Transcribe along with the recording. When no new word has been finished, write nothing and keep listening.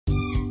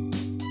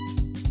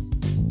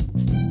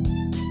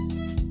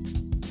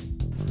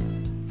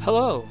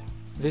Hello,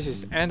 this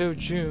is Ando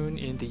June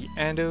in the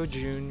Ando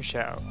June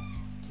Show.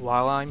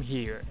 While I'm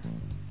here.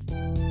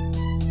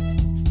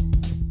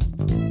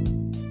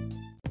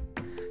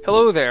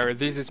 Hello there,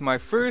 this is my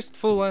first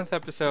full length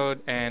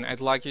episode, and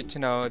I'd like you to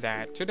know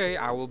that today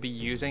I will be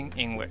using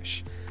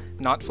English.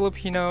 Not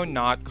Filipino,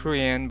 not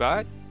Korean,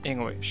 but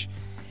English.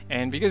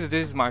 And because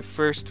this is my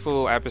first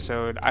full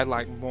episode, I'd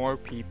like more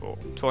people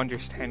to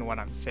understand what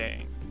I'm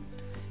saying.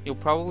 You'll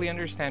probably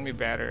understand me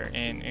better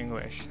in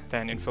English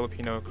than in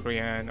Filipino,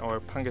 Korean, or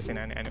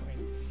Pangasinan anyway.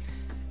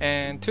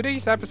 And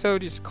today's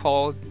episode is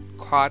called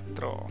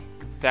Cuatro.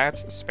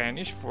 That's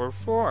Spanish for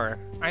four.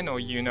 I know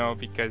you know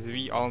because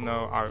we all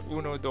know our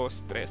uno,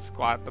 dos, tres,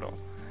 cuatro.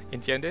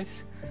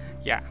 ¿Entiendes?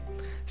 Yeah.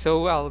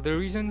 So, the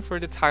reason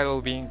for the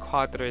title being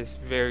Cuatro is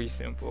very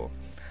simple.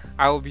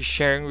 I will be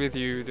sharing with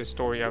you the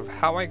story of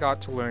how I got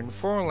to learn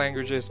foreign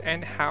languages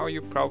and how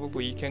you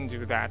probably can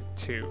do that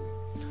too.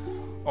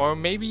 Or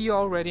maybe you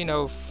already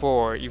know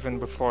four even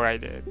before I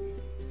did.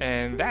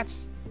 And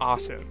that's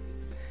awesome.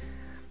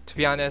 To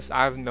be honest,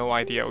 I have no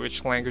idea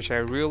which language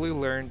I really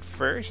learned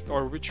first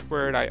or which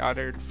word I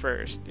uttered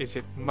first. Is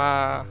it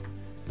ma,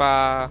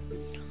 pa,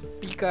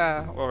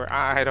 pika, or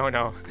I don't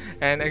know.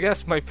 And I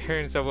guess my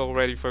parents have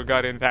already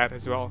forgotten that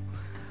as well.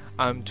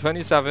 I'm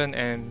 27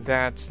 and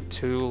that's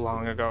too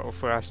long ago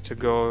for us to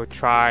go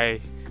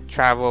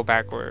travel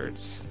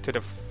backwards to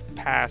the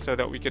past so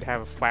that we could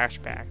have a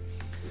flashback.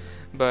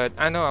 But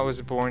I know I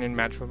was born in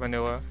Metro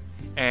Manila,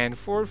 and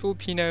for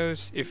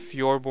Filipinos, if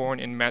you're born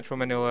in Metro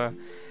Manila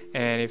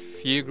and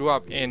if you grew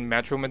up in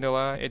Metro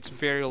Manila, it's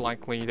very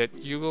likely that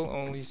you will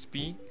only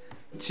speak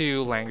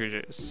two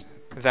languages.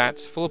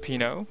 That's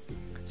Filipino.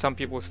 Some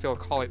people still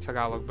call it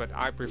Tagalog, but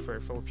I prefer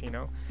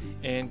Filipino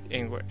and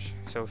English.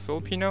 So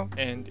Filipino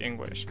and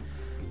English.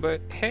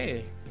 But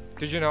hey,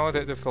 did you know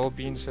that the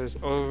Philippines has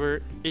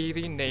over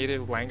 80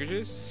 native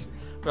languages?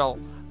 Well,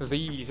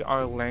 these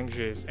are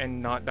languages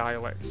and not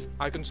dialects.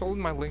 I consulted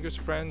my linguist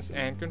friends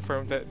and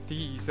confirmed that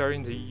these are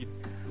indeed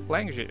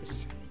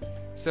languages.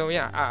 So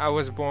yeah, I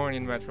was born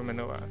in Metro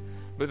Manila.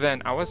 But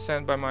then I was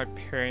sent by my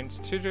parents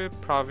to the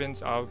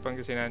province of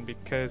Pangasinan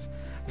because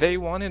they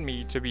wanted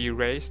me to be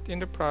raised in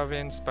the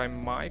province by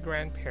my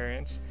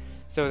grandparents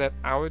so that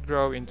I would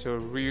grow into a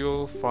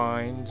real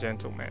fine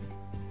gentleman.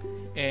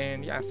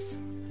 And yes,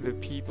 the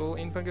people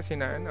in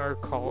Pangasinan are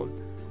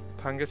called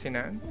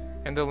Pangasinan,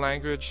 and the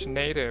language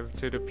native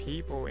to the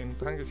people in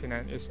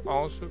Pangasinan is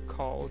also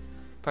called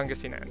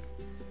Pangasinan.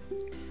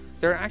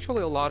 There are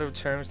actually a lot of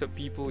terms that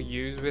people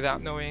use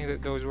without knowing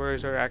that those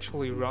words are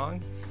actually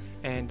wrong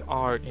and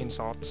are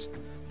insults.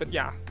 But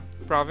yeah,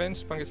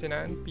 province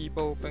Pangasinan,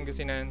 people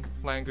Pangasinan,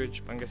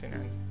 language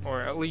Pangasinan.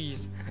 Or at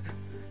least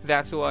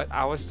that's what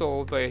I was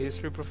told by a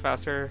history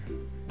professor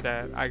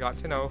that I got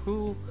to know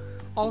who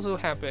also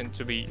happened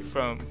to be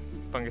from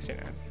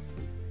Pangasinan.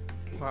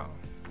 Wow.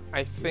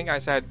 I think I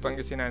said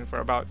Pangasinan for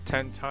about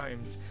 10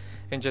 times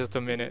in just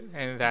a minute,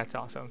 and that's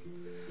awesome.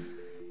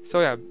 So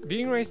yeah,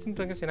 being raised in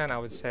Pangasinan, I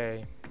would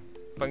say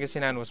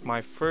Pangasinan was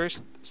my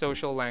first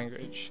social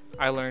language.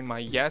 I learned my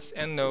yes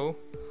and no,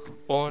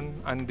 on,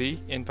 andi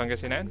in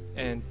Pangasinan,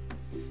 and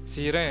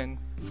siren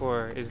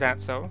for is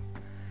that so?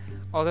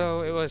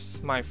 Although it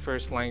was my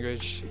first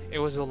language, it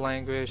was a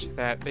language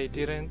that they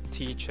didn't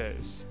teach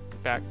us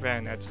back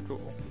then at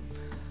school.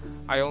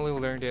 I only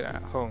learned it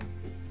at home.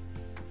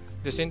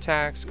 The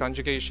syntax,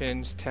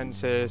 conjugations,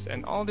 tenses,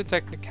 and all the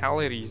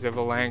technicalities of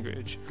a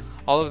language,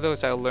 all of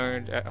those I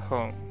learned at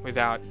home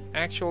without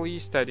actually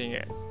studying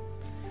it.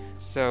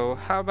 So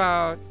how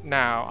about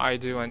now I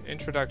do an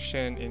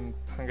introduction in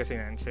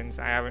Pangasinan since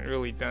I haven't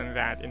really done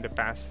that in the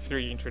past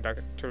 3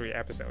 introductory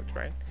episodes,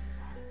 right?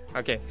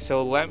 Okay,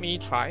 so let me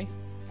try.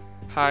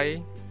 Hi,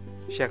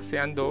 siya si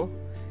Ando.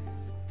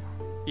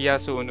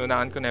 Iya sa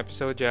unaan kong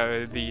episode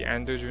ya the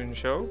Ando June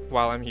Show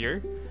while I'm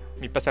here.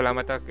 Mi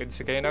pasalamat ak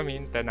sa kayo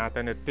namin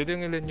tanatan at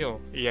didingilan nyo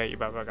iya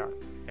ibabaga.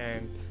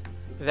 And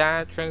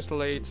that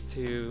translates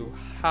to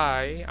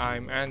Hi,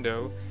 I'm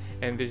Ando,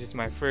 and this is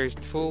my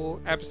first full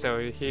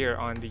episode here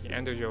on the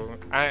Ando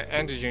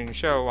June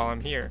Show while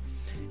I'm here.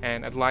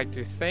 And I'd like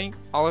to thank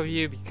all of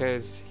you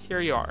because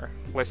here you are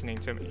listening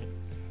to me.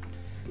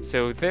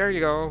 So there you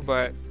go,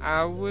 but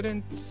I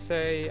wouldn't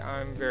say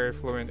I'm very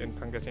fluent in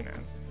Pangasinan.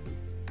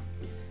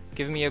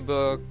 Give me a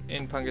book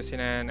in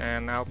Pangasinan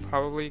and I'll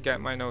probably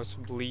get my nose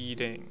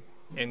bleeding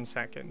in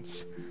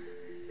seconds.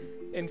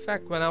 In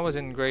fact, when I was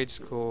in grade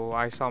school,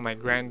 I saw my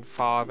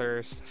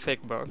grandfather's thick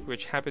book,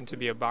 which happened to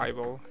be a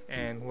Bible,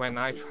 and when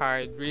I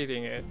tried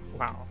reading it,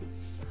 wow,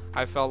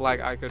 I felt like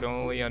I could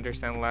only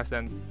understand less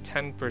than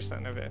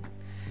 10% of it.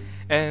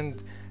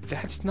 And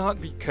that's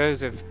not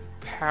because of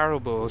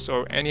parables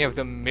or any of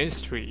the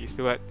mysteries,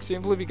 but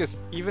simply because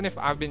even if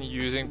I've been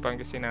using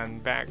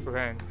Pangasinan back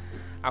then,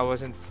 I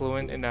wasn't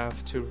fluent enough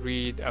to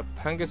read a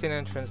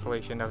Pangasinan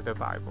translation of the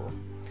Bible.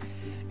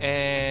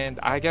 And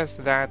I guess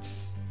that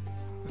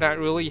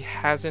really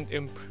hasn't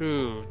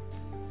improved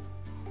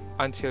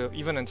until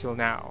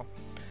now.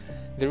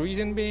 The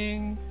reason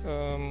being,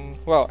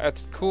 at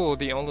school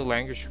the only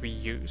language we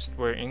used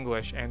were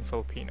English and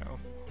Filipino.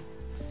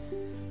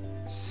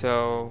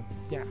 So,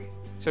 yeah.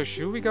 So,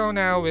 should we go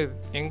now with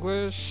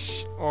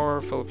English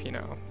or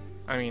Filipino?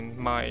 I mean,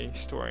 my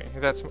story.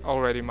 That's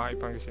already my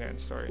Pangasinan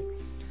story.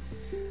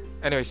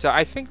 Anyway, so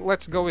I think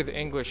let's go with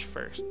English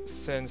first,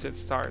 since it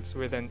starts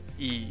with an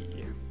E.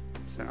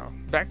 So,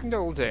 back in the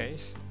old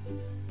days,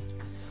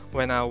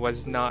 when I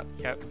was not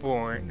yet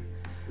born,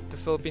 the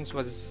Philippines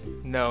was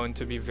known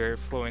to be very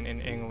fluent in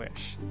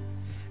English.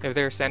 If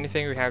there's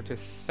anything we have to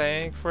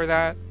thank for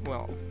that,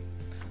 well,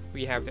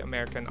 we have the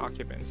American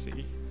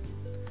occupancy.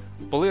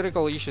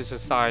 Political issues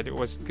aside, it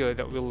was good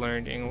that we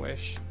learned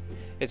English.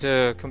 It's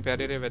a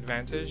competitive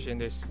advantage in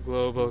this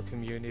global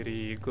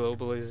community,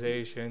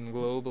 globalization,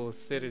 global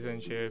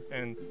citizenship,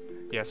 and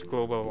yes,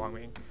 global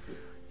warming.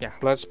 Yeah,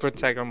 let's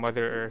protect our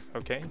Mother Earth,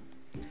 okay?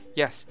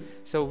 Yes,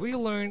 so we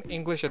learned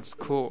English at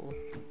school,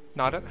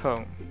 not at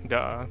home.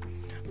 Duh.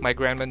 My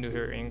grandma knew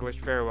her English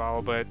very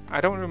well, but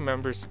I don't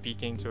remember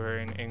speaking to her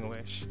in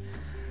English.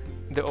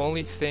 The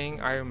only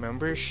thing I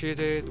remember she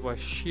did was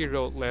she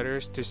wrote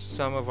letters to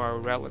some of our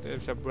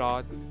relatives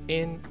abroad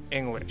in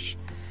English.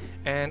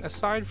 And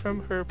aside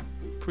from her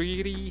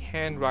pretty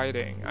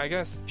handwriting, I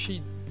guess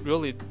she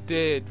really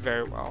did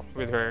very well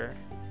with her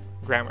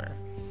grammar.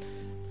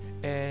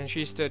 And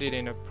she studied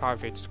in a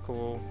private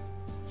school,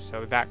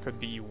 so that could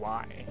be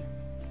why.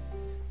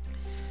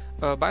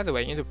 By the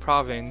way, in the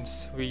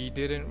province, we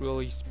didn't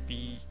really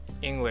speak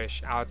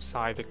English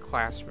outside the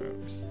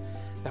classrooms.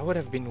 That would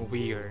have been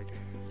weird.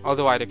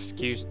 Although I'd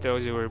excuse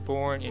those who were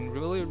born in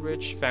really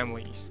rich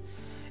families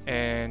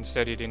and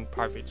studied in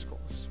private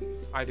schools.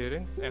 I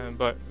didn't,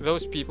 but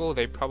those people,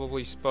 they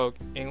probably spoke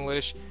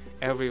English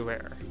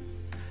everywhere.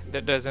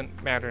 That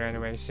doesn't matter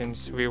anyway,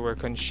 since we were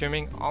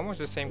consuming almost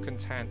the same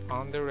content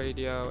on the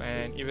radio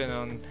and even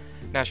on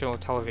national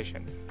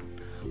television.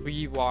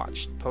 We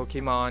watched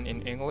Pokemon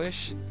in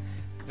English.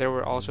 There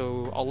were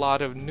also a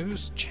lot of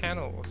news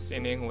channels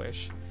in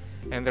English,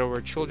 and there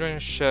were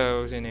children's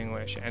shows in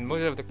English, and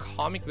most of the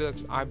comic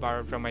books I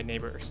borrowed from my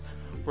neighbors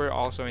were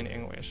also in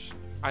English.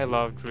 I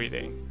loved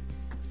reading.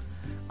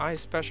 I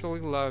especially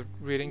loved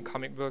reading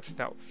comic books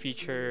that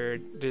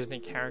featured Disney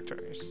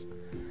characters.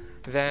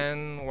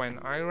 Then, when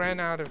I ran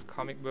out of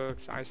comic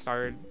books, I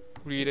started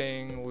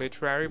reading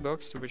literary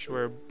books which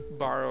were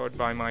borrowed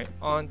by my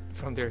aunt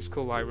from their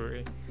school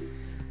library.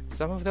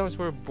 Some of those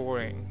were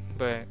boring,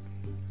 but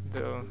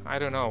I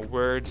don't know,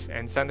 words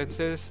and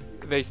sentences,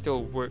 they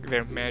still work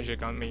their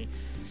magic on me.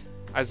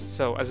 As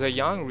a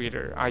young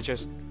reader, I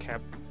just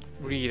kept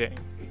reading.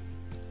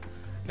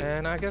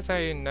 And I guess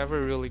I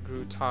never really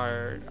grew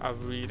tired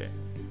of reading.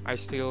 I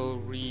still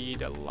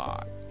read a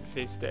lot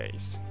these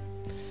days.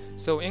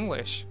 So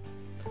English.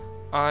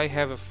 I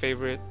have a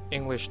favorite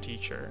English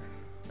teacher.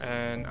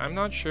 And I'm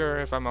not sure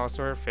if I'm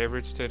also her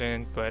favorite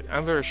student, but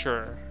I'm very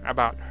sure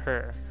about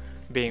her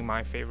being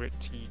my favorite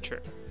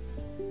teacher.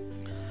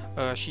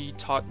 She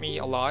taught me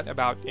a lot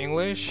about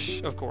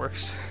English, of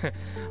course,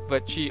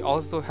 but she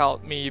also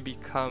helped me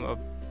become a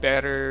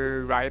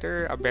better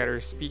writer, a better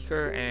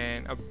speaker,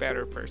 and a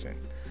better person.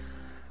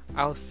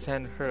 I'll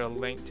send her a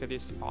link to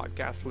this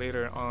podcast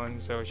later on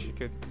so she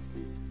could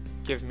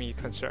give me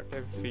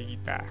constructive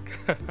feedback.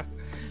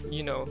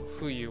 You know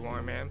who you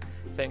are, man.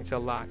 Thanks a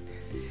lot.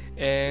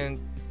 And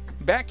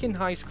back in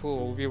high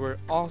school, we were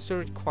also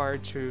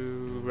required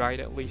to write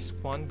at least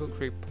one book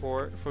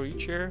report for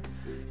each year,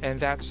 and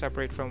that's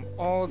separate from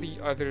all the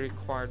other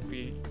required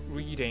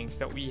readings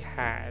that we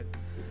had.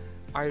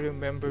 I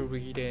remember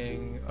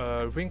reading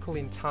A Wrinkle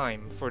in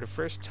Time for the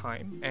first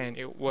time, and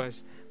it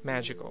was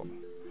magical.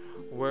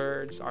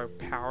 Words are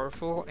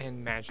powerful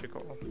and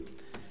magical.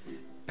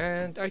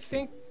 And I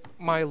think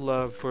my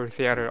love for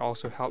theater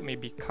also helped me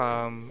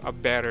become a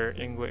better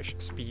English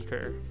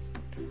speaker.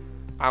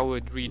 I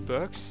would read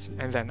books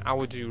and then I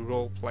would do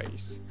role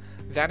plays.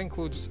 That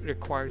includes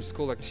required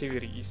school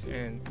activities,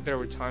 and there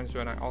were times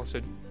when I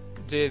also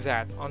did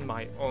that on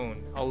my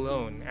own,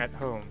 alone at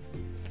home.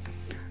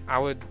 I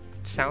would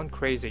sound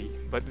crazy,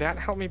 but that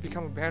helped me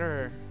become a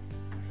better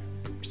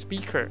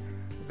speaker.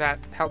 That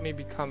helped me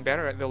become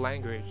better at the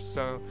language.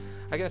 So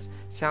I guess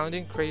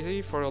sounding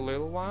crazy for a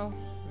little while,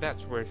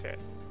 that's worth it.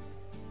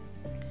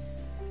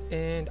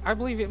 And I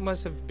believe it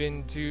must have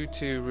been due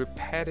to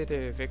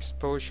repetitive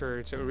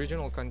exposure to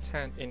original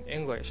content in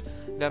English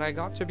that I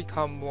got to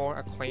become more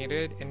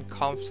acquainted and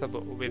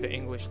comfortable with the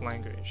English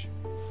language.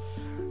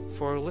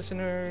 For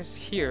listeners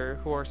here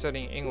who are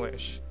studying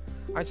English,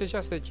 I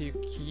suggest that you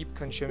keep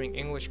consuming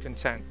English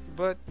content,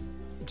 but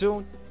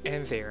don't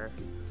end there.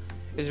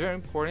 It's very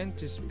important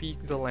to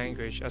speak the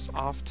language as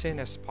often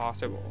as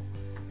possible.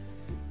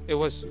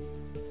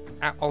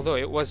 Although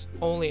it was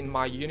only in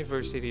my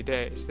university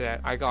days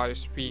that I got to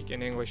speak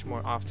in English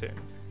more often,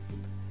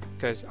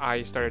 because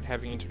I started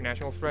having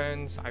international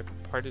friends, I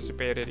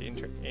participated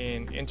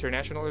in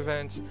international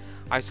events,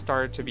 I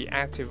started to be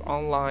active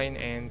online,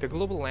 and the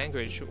global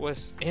language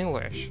was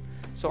English.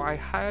 So I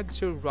had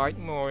to write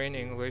more in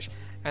English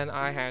and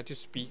I had to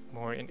speak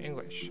more in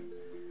English.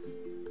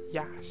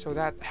 Yeah, so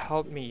that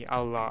helped me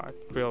a lot,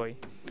 really.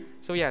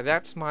 So yeah,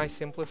 that's my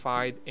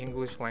simplified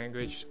English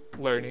language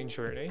learning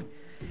journey.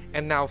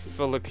 And now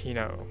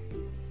Filipino.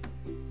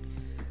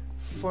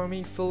 For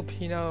me,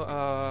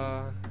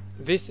 Filipino,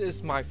 this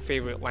is my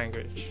favorite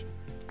language.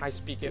 I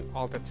speak it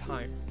all the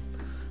time.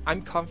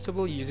 I'm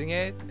comfortable using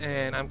it,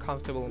 and I'm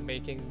comfortable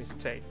making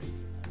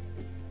mistakes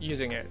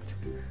using it.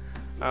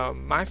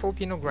 My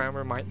Filipino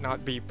grammar might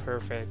not be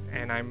perfect,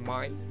 and I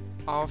might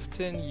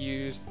often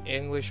use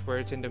English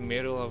words in the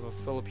middle of a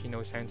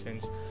Filipino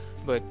sentence,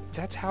 but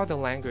that's how the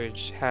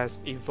language has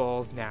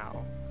evolved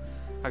now.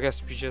 I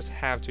guess we just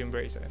have to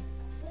embrace it.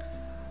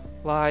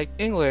 Like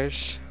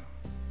English,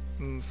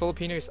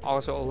 Filipino is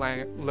also a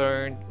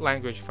learned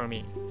language for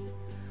me.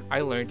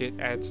 I learned it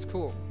at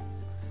school,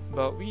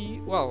 but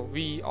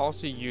we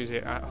also use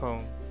it at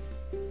home.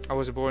 I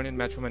was born in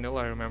Metro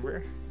Manila,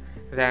 remember?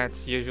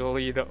 That's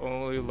usually the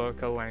only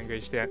local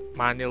language that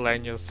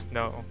Manileños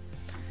know.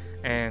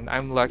 And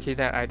I'm lucky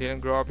that I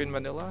didn't grow up in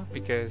Manila.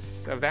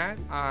 Because of that,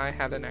 I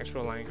had an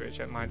actual language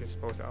at my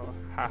disposal.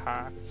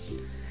 Haha.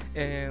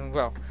 And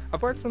well,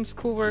 apart from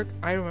schoolwork,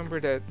 I remember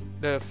that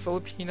the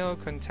Filipino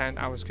content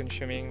I was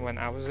consuming when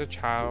I was a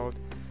child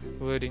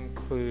would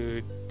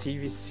include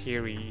TV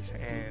series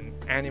and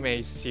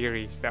anime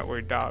series that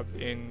were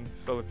dubbed in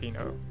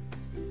Filipino.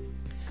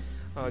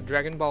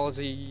 Dragon Ball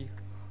Z,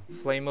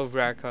 Flame of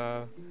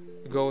Recca,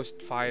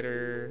 Ghost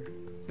Fighter.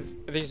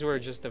 These were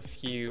just a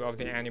few of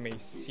the anime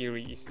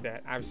series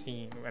that I've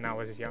seen when I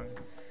was young.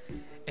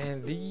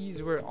 And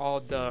these were all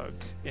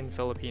dubbed in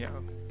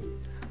Filipino.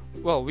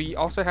 Well, we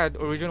also had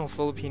original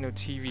Filipino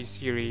TV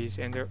series,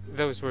 and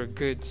those were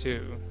good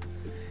too.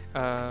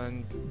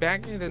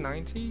 Back in the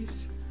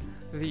 90s,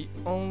 the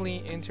only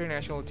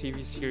international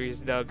TV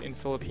series dubbed in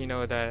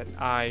Filipino that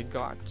I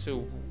got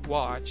to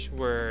watch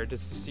were the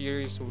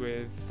series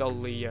with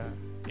Thalia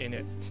in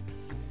it.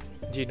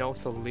 Do you know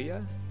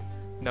Thalia?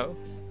 No?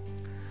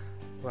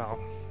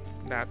 Well,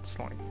 that's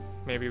like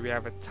maybe we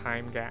have a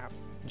time gap,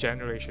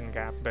 generation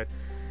gap, but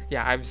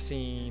yeah, I've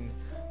seen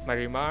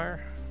Marimar,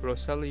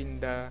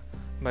 Rosalinda,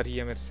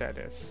 Maria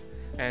Mercedes,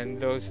 and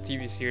those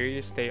TV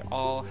series, they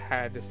all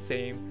had the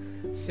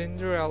same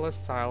Cinderella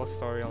style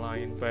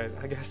storyline, but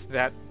I guess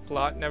that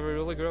plot never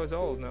really grows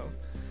old, no?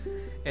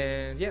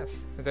 And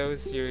yes,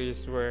 those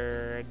series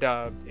were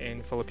dubbed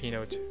in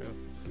Filipino too.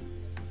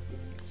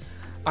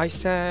 I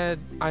said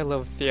I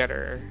love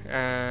theater,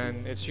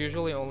 and it's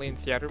usually only in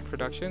theater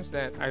productions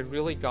that I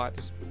really got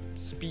to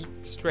speak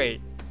straight.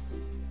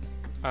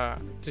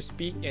 To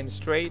speak in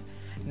straight,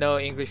 no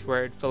English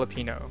word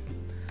Filipino.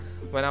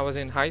 When I was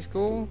in high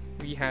school,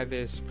 we had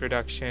this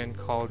production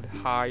called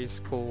High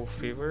School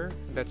Fever.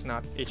 That's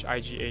not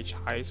HIGH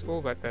high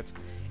school, but that's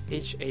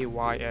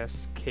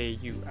HAYSKUL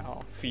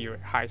Fever,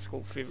 High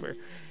School Fever.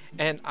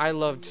 And I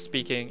loved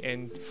speaking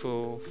in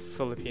full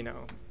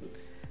Filipino.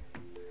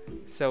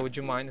 So would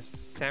you mind a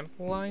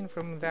sample line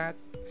from that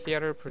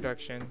theater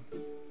production?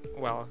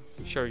 Well,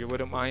 sure you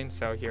wouldn't mind,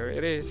 so here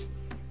it is.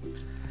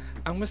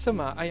 Ang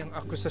masama ay ang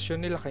akusasyon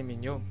nila kay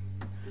Minyong.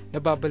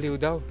 Nababaliw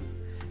daw.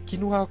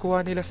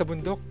 Kinuha-kuha nila sa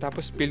bundok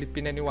tapos pilit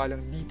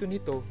pinaniwalang dito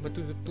nito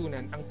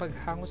matututunan ang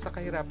paghango sa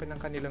kahirapan ng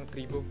kanilang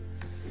tribo.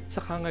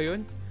 Saka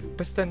ngayon,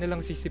 basta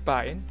nilang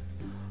sisipain,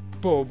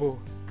 bobo,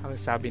 ang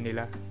sabi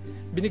nila.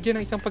 Binigyan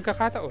ng isang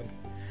pagkakataon.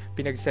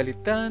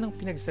 Pinagsalita ng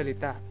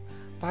pinagsalita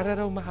para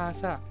raw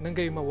mahasa nang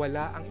gayon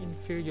mawala ang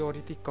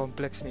inferiority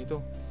complex nito.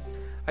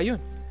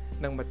 Ayun,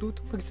 nang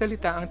matutong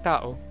magsalita ang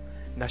tao,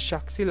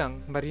 na-shock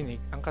silang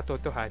marinig ang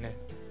katotohanan.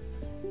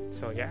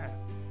 So yeah,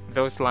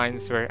 those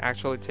lines were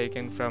actually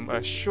taken from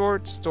a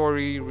short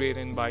story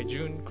written by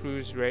June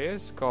Cruz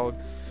Reyes called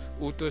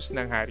Utos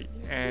ng Hari.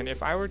 And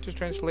if I were to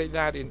translate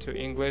that into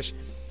English,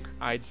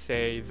 I'd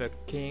say the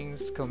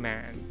King's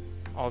Command,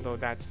 although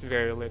that's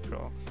very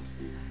literal.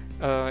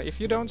 If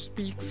you don't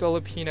speak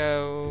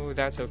Filipino,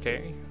 that's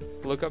okay.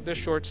 Look up the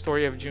short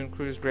story of June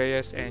Cruz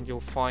Reyes and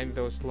you'll find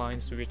those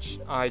lines which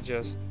I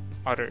just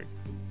uttered.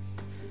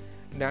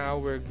 Now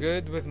we're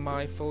good with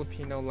my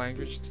Filipino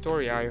language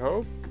story, I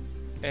hope.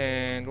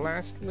 And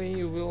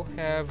lastly, we'll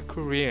have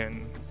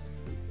Korean.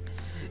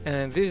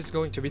 And this is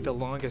going to be the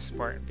longest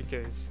part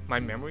because my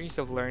memories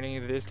of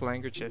learning this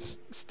language is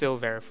still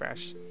very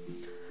fresh.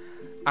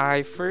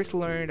 I first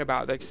learned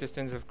about the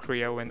existence of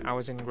Korea when I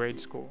was in grade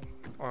school,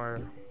 or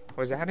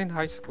was that in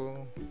high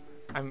school?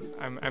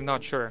 I'm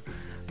not sure,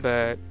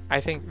 but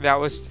I think that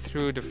was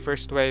through the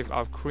first wave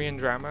of Korean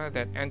drama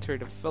that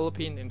entered the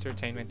Philippine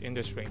entertainment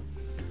industry.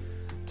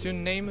 To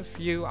name a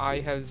few,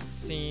 I have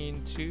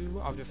seen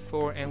 2 of the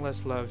 4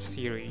 Endless Love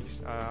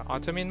series,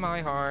 Autumn in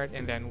My Heart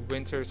and then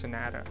Winter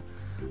Sonata,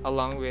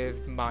 along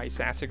with My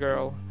Sassy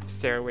Girl,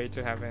 Stairway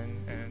to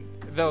Heaven, and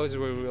those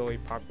were really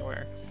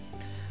popular.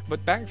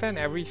 But back then,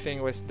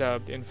 everything was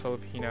dubbed in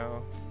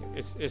Filipino.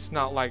 It's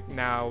not like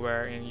now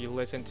wherein you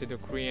listen to the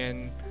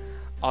Korean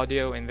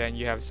audio and then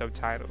you have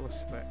subtitles.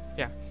 But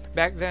yeah,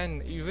 back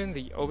then even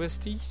the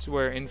OSTs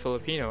were in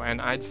Filipino,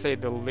 and I'd say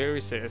the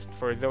lyricists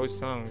for those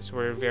songs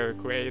were very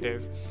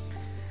creative.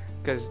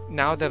 Because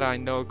now that I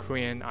know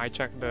Korean, I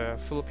check the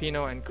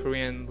Filipino and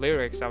Korean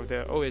lyrics of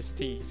the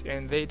OSTs,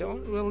 and they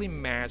don't really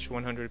match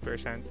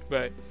 100%,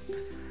 but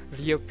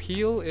the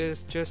appeal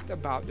is just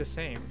about the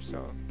same.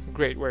 So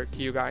great work,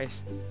 you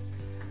guys.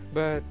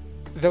 But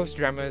those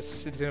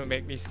dramas didn't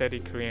make me study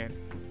Korean.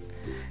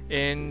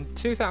 In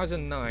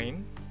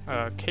 2009,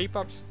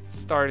 K-pop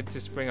started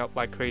to spring up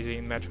like crazy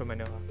in Metro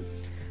Manila.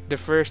 The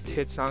first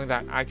hit song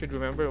that I could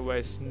remember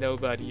was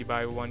Nobody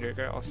by Wonder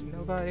Girls.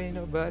 Nobody,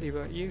 nobody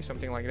but you,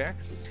 something like that.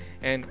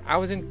 And I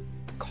was in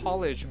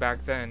college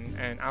back then,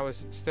 and I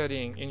was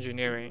studying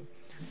engineering.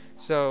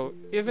 So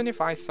even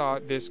if I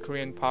thought this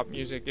Korean pop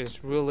music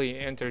is really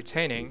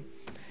entertaining,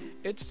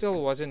 it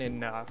still wasn't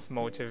enough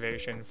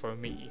motivation for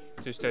me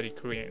to study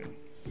Korean.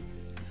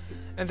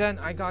 And then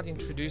I got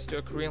introduced to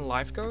a Korean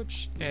life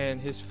coach, and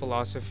his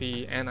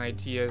philosophy and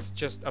ideas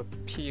just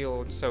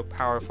appealed so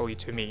powerfully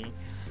to me.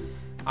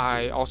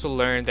 I also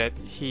learned that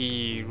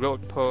he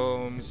wrote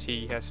poems,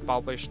 he has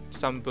published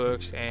some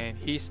books, and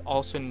he's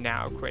also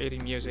now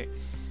creating music.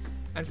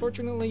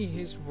 Unfortunately,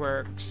 his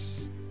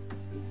works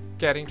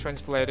getting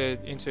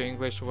translated into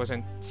English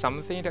wasn't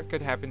something that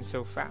could happen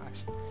so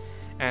fast,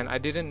 and I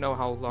didn't know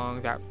how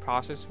long that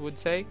process would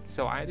take,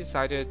 so I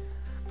decided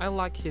I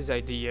like his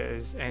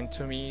ideas, and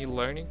to me,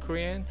 learning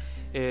Korean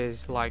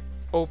is like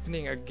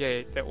opening a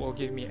gate that will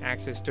give me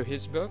access to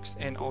his books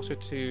and also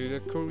to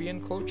the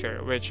Korean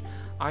culture, which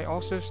I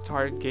also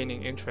started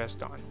gaining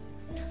interest on.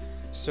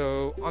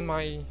 So, on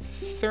my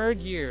third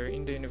year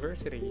in the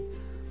university,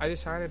 I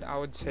decided I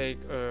would take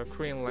a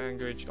Korean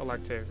language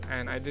elective,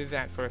 and I did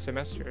that for a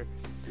semester.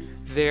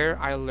 There,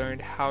 I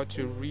learned how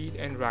to read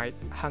and write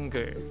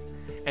Hangul.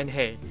 And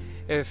hey,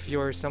 if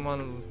you're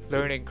someone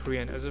learning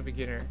Korean as a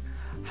beginner,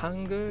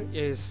 Hangul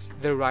is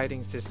the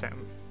writing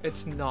system.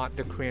 It's not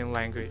the Korean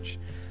language.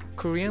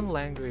 Korean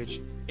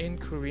language in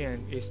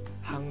Korean is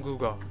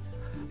Hangugo.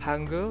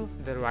 Hangul,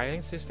 the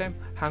writing system.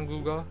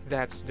 Hangugo,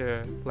 that's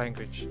the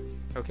language.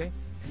 Okay?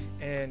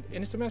 And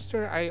in a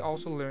semester, I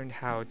also learned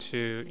how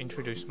to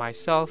introduce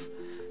myself,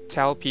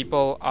 tell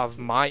people of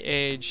my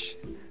age.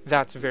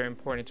 That's very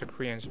important to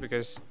Koreans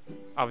because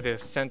of the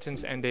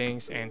sentence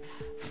endings, and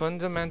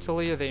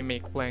fundamentally they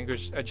make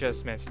language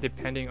adjustments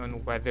depending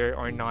on whether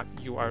or not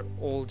you are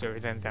older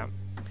than them.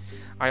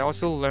 I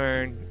also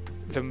learned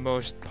the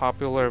most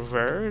popular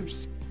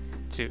verbs: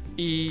 to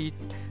eat,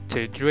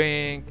 to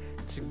drink,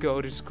 to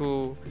go to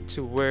school,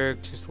 to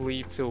work, to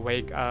sleep, to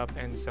wake up,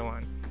 and so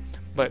on.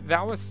 But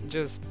that was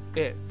just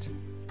it.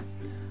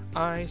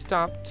 I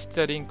stopped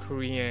studying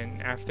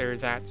Korean after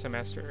that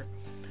semester.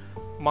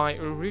 My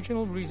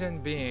original reason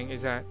being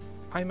is that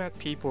I met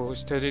people who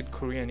studied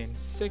Korean in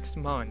 6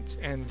 months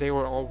and they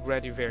were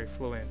already very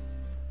fluent.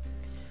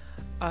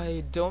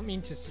 I don't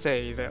mean to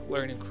say that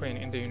learning Korean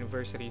in the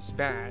university is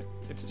bad.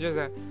 It's just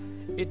that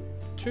it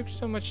took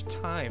so much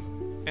time,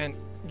 and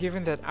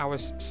given that I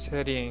was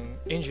studying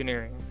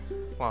engineering,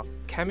 well,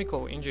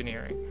 chemical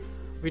engineering,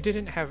 we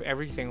didn't have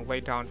everything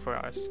laid down for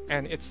us,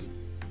 and it's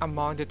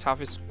among the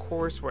toughest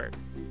coursework.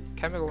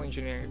 Chemical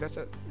engineering, that's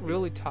a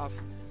really tough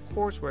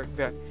coursework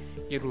that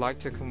you'd like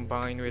to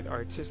combine with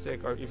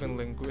artistic or even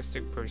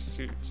linguistic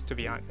pursuits, to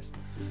be honest.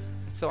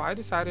 So I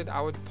decided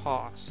I would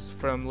pause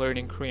from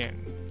learning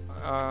Korean.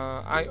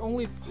 I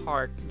only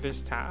parked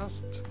this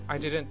task. I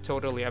didn't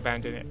totally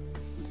abandon it.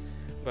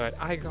 But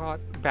I got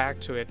back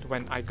to it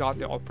when I got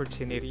the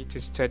opportunity to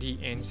study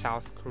in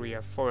South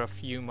Korea for a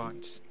few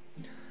months.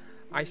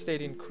 I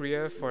stayed in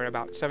Korea for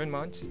about 7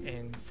 months,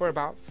 and for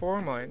about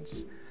 4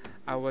 months,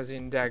 I was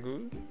in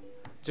Daegu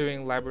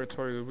doing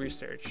laboratory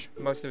research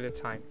most of the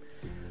time.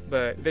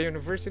 But the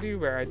university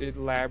where I did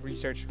lab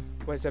research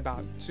was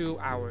about 2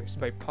 hours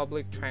by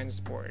public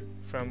transport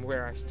from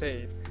where I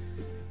stayed.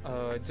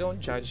 Don't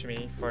judge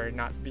me for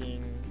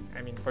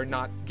for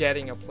not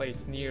getting a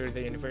place near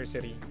the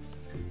university.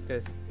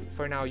 Because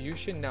for now, you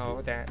should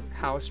know that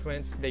house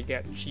rents, they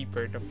get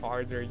cheaper the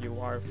farther you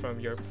are from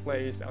your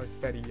place of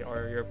study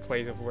or your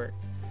place of work.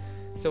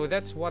 So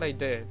that's what I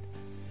did.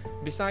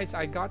 Besides,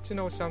 I got to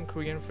know some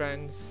Korean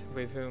friends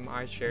with whom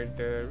I shared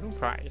the room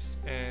price,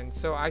 and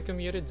so I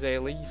commuted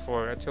daily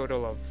for a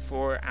total of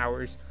 4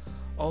 hours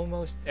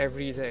almost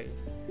every day.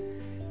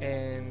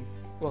 And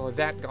well,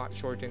 that got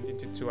shortened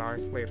into 2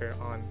 hours later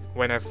on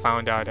when I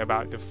found out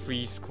about the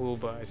free school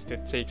bus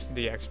that takes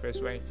the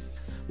expressway.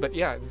 But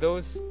yeah,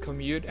 those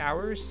commute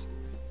hours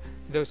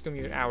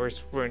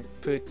weren't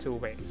put to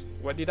waste.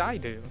 What did I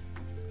do?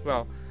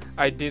 Well,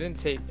 I didn't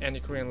take any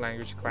Korean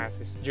language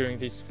classes during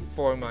these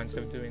 4 months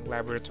of doing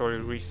laboratory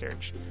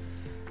research.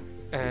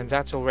 And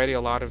that's already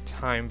a lot of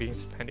time being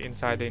spent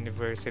inside the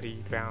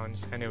university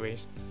grounds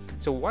anyways.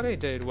 So what I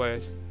did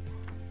was,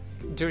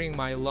 during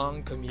my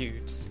long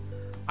commutes,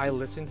 I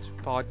listened to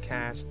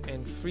podcasts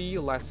and free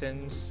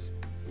lessons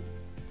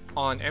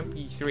on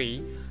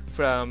MP3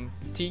 from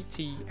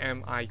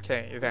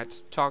TTMIK,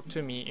 that's Talk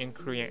to Me in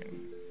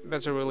Korean.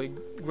 That's a really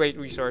great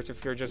resource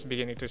if you're just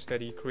beginning to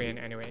study Korean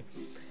anyway.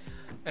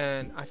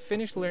 And I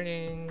finished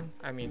listening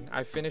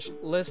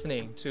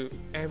to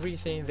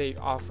everything they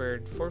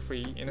offered for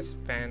free in a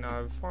span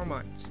of 4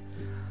 months.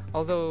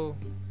 Although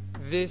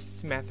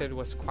this method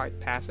was quite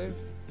passive,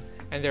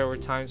 and there were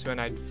times when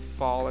I'd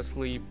fall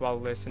asleep while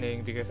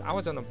listening because I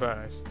was on a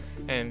bus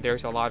and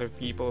there's a lot of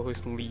people who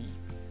sleep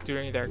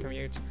during their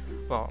commutes.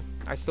 Well,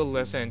 I still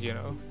listened,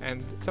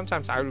 and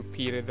sometimes I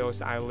repeated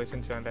those I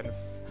listened to and then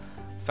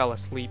fell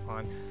asleep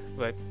on.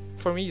 But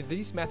for me,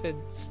 these methods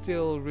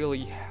still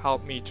really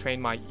helped me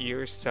train my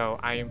ears, so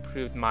I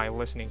improved my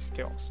listening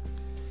skills.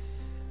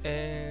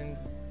 And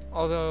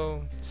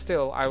although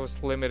still I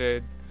was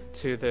limited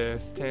to the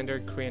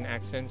standard Korean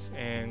accents,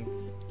 and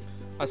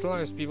as long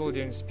as people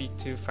didn't speak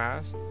too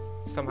fast,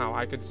 somehow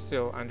I could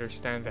still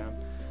understand them.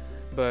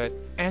 But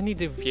any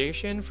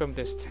deviation from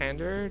the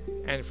standard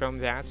and from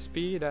that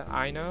speed that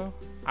I know,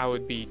 I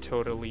would be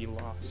totally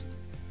lost.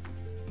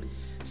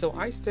 So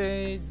I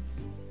stayed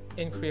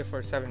in Korea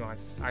for 7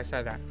 months. I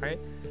said that, right?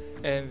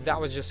 And that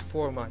was just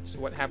 4 months.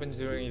 What happened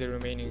during the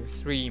remaining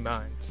 3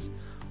 months?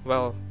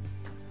 Well,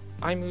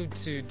 I moved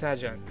to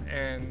Daejeon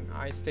and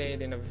I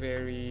stayed in a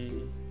very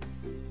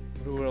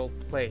rural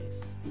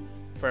place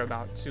for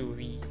about 2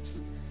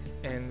 weeks.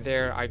 And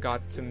there I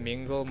got to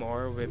mingle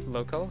more with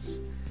locals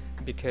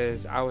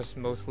because I was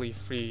mostly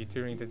free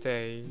during the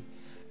day,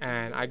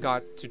 and I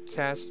got to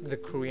test the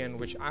Korean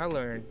which I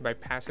learned by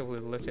passively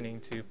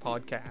listening to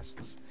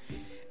podcasts.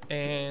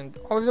 And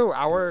although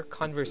our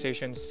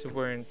conversations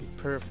weren't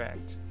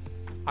perfect,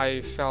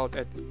 I felt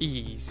at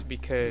ease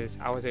because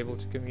I was able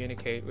to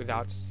communicate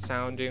without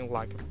sounding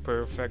like a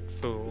perfect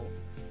fool.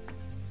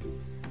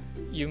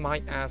 You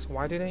might ask,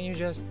 why didn't you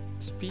just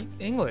speak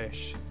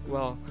English?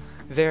 Well,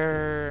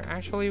 there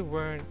actually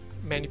weren't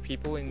many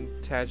people in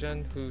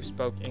Daejeon who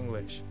spoke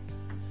English.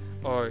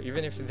 Or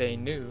even if they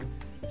knew,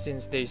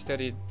 since they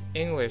studied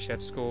English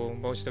at school,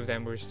 most of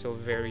them were still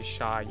very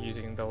shy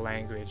using the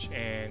language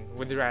and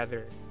would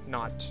rather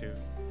not to.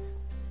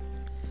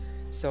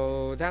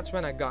 So that's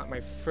when I got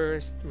my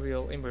first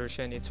real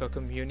immersion into a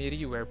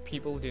community where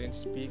people didn't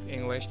speak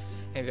English,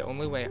 and the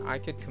only way I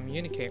could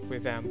communicate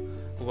with them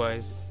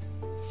was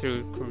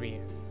through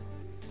Korean.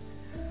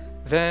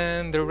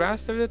 Then the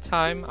rest of the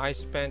time I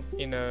spent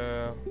in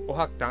a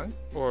ohakdang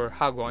or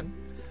hagwon,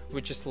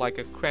 which is like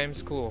a cram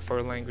school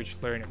for language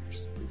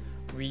learners.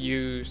 We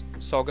used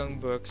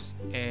Sogang books,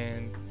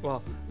 and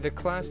well, the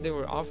class they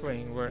were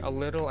offering were a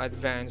little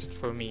advanced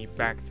for me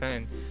back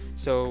then.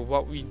 So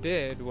what we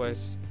did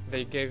was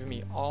they gave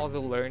me all the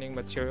learning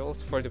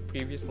materials for the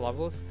previous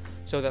levels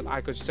so that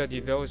I could study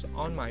those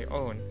on my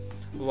own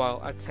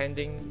while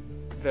attending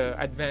the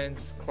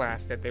advanced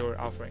class that they were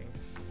offering.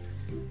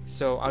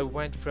 So I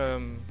went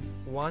from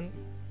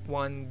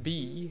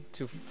 1B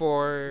to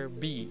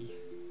 4B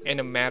in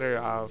a matter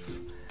of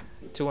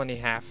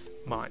 2.5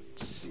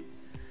 months.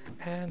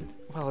 And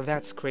well,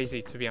 that's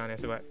crazy to be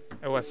honest, but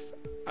it was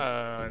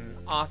an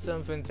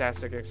awesome,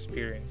 fantastic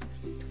experience.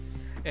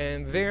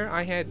 And there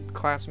I had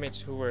classmates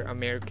who were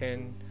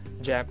American,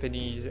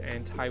 Japanese,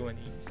 and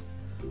Taiwanese.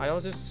 I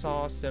also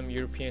saw some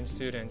European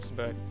students,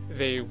 but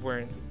they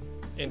weren't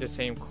in the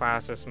same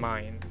class as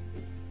mine.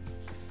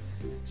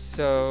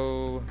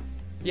 So,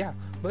 yeah,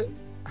 but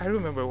I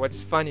remember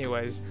what's funny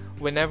was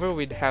whenever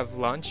we'd have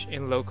lunch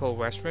in local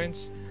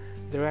restaurants,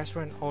 the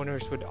restaurant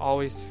owners would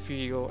always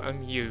feel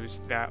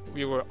amused that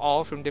we were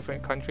all from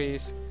different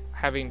countries,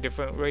 having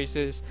different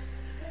races,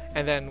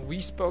 and then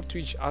we spoke to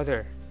each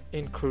other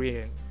in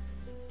Korean.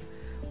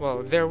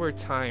 Well, there were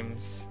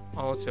times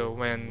also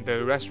when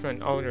the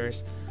restaurant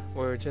owners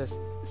were just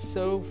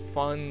so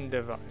fond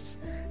of us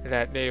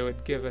that they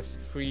would give us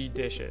free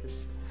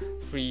dishes,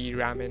 free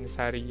ramen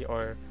sari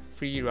or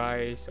free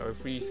rice or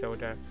free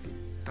soda.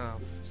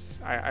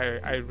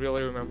 I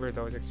really remember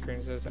those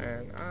experiences,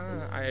 and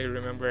I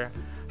remember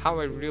how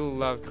I really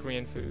loved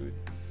Korean food.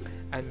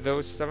 And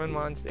those 7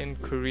 months in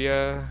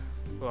Korea,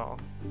 well,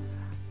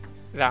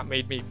 that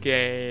made me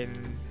gain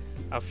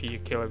a few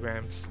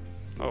kilograms.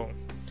 Oh,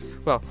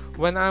 well,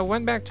 when I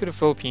went back to the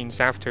Philippines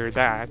after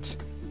that,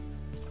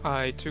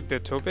 I took the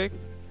TOPIK.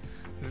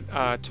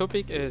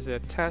 TOPIK is a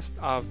test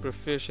of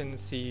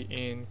proficiency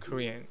in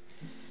Korean.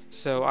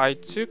 So I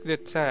took the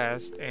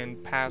test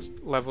and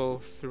passed level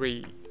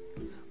 3.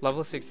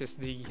 Level 6 is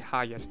the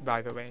highest,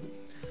 by the way.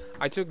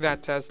 I took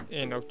that test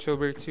in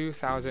October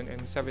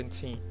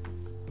 2017.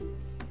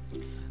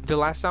 The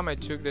last time I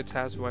took the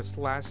test was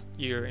last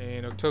year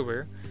in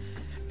October,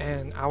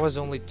 and I was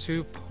only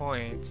 2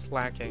 points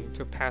lacking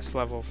to pass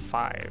level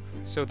 5.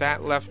 So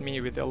that left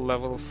me with a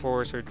level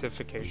 4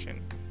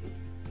 certification.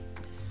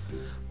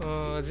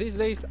 These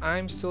days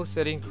I'm still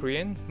studying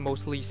Korean,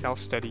 mostly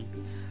self-study,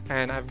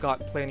 and I've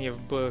got plenty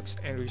of books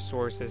and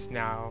resources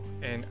now,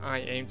 and I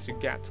aim to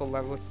get to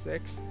level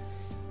 6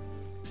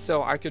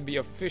 so I could be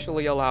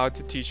officially allowed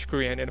to teach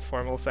Korean in a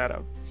formal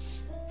setup,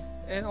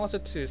 and also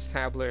to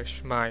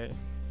establish my,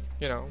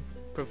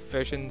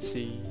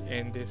 proficiency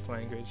in this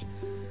language.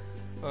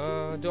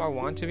 Do I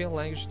want to be a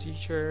language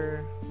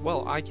teacher?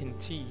 Well, I can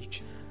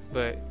teach,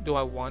 but do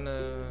I want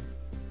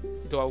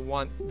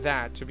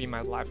that to be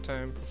my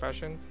lifetime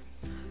profession?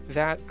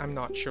 That I'm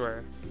not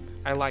sure.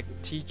 I like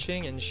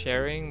teaching and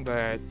sharing,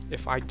 but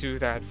if I do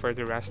that for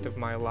the rest of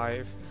my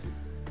life,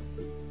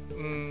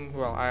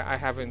 well, I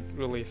haven't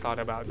really thought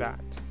about that.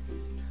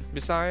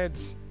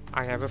 Besides,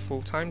 I have a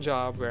full-time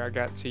job where I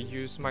get to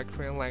use my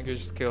Korean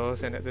language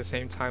skills and at the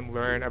same time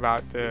learn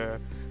about the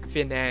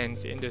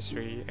finance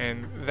industry,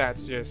 and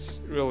that's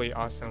just really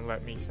awesome,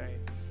 let me say.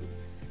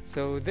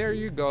 So there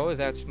you go,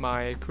 that's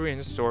my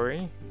Korean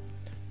story.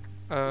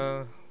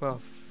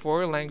 Well,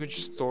 four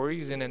language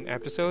stories in an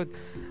episode.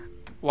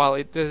 While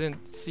it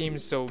doesn't seem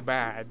so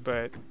bad,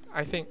 but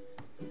I think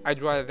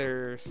I'd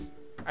rather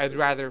I'd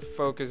rather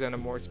focus on a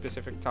more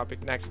specific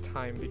topic next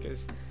time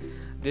because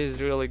this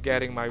is really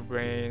getting my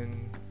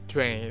brain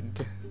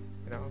drained,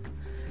 you know.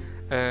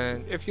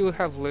 And if you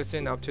have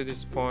listened up to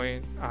this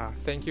point,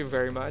 thank you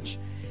very much.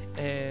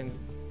 And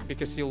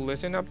because you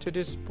listen up to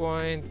this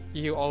point,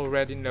 you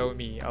already know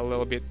me a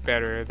little bit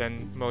better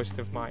than most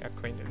of my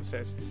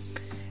acquaintances.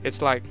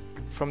 It's like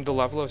from the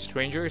level of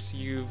strangers,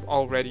 you've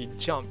already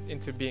jumped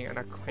into being an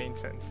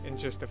acquaintance in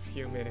just a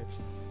few minutes.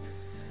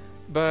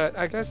 But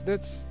I guess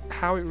that's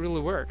how it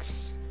really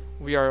works.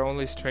 We are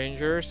only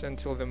strangers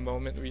until the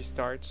moment we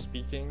start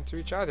speaking to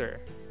each other.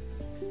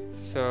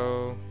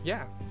 So,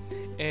 yeah.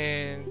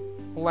 And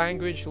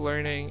language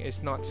learning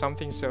is not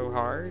something so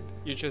hard.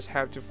 You just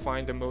have to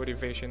find the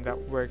motivation that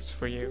works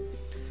for you.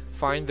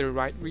 Find the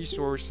right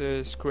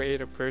resources,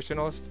 create a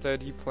personal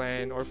study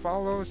plan, or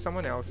follow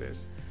someone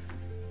else's.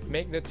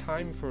 Make the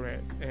time for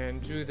it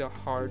and do the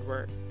hard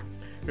work.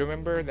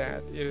 Remember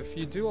that if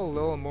you do a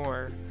little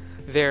more,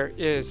 there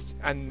is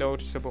a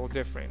noticeable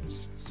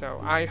difference. So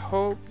I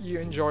hope you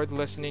enjoyed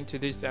listening to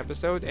this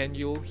episode and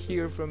you'll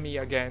hear from me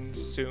again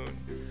soon.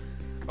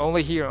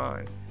 Only here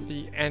on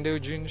the Endo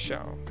Jun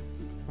Show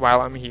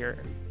while I'm here.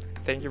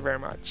 Thank you very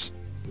much.